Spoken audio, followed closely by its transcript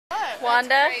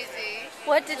Wanda, crazy.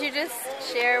 what did you just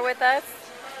share with us?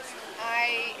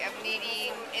 I am in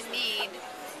need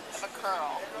of a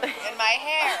curl in my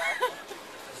hair.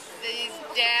 These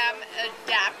damn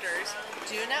adapters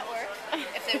do not work.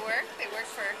 If they work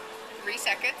for 3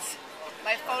 seconds.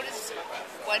 My phone is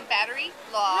 1 battery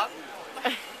long.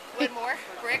 One more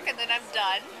brick and then I'm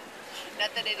done.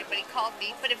 Not that anybody called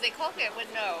me, but if they called me I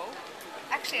would know.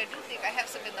 Actually, I do think I have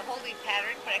some in the holding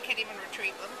pattern, but I can't even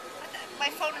retrieve them. My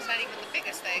phone is not even the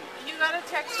biggest thing. You got a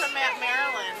text from Matt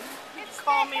Maryland.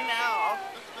 Call me now.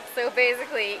 So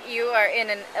basically, you are in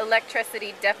an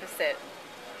electricity deficit.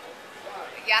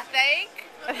 You think?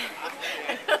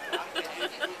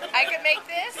 I can make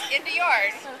this into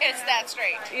yours. It's that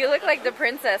straight. You look like the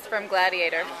princess from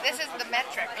Gladiator. This is the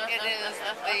metric. It is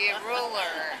the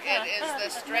ruler. It is the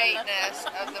straightness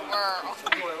of the world.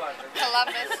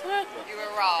 Columbus, you were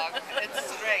wrong. It's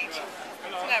straight.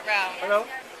 It's not round. Hello?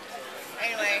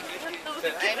 Anyway,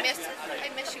 I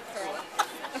miss you, Pearl.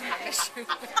 I miss you.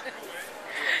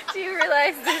 Do you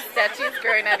realize the statue's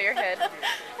growing out of your head?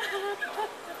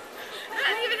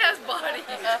 It even has body.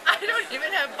 I don't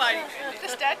even have body. The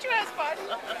statue has body.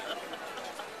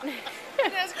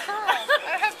 It has curl.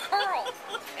 I have curl.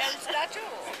 And statue.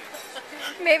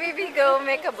 Maybe if you go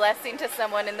make a blessing to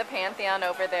someone in the Pantheon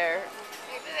over there.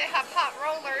 Maybe they have hot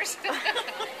rollers.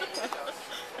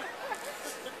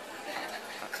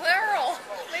 Clairol.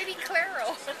 Lady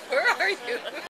Clairol. Where are you?